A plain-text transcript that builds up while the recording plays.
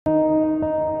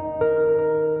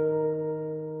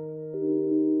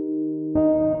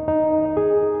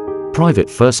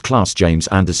Private First Class James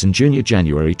Anderson Jr.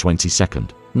 January 22,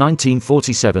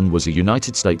 1947 was a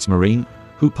United States Marine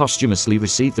who posthumously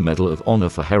received the Medal of Honor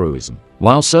for heroism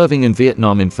while serving in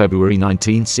Vietnam in February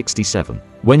 1967.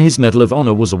 When his Medal of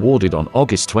Honor was awarded on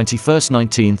August 21,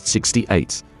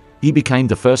 1968, he became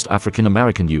the first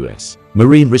African-American U.S.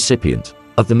 Marine recipient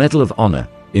of the Medal of Honor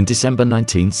in December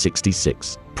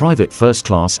 1966. Private First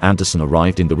Class Anderson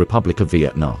arrived in the Republic of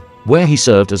Vietnam, where he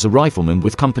served as a rifleman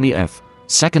with Company F,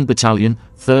 2nd Battalion,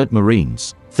 3rd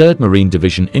Marines, 3rd Marine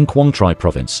Division in Quang Tri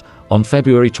Province on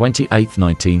February 28,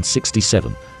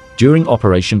 1967, during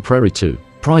Operation Prairie 2.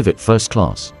 Private First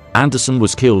Class Anderson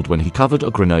was killed when he covered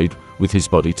a grenade with his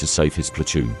body to save his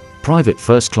platoon. Private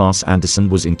First Class Anderson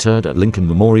was interred at Lincoln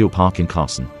Memorial Park in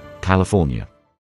Carson, California.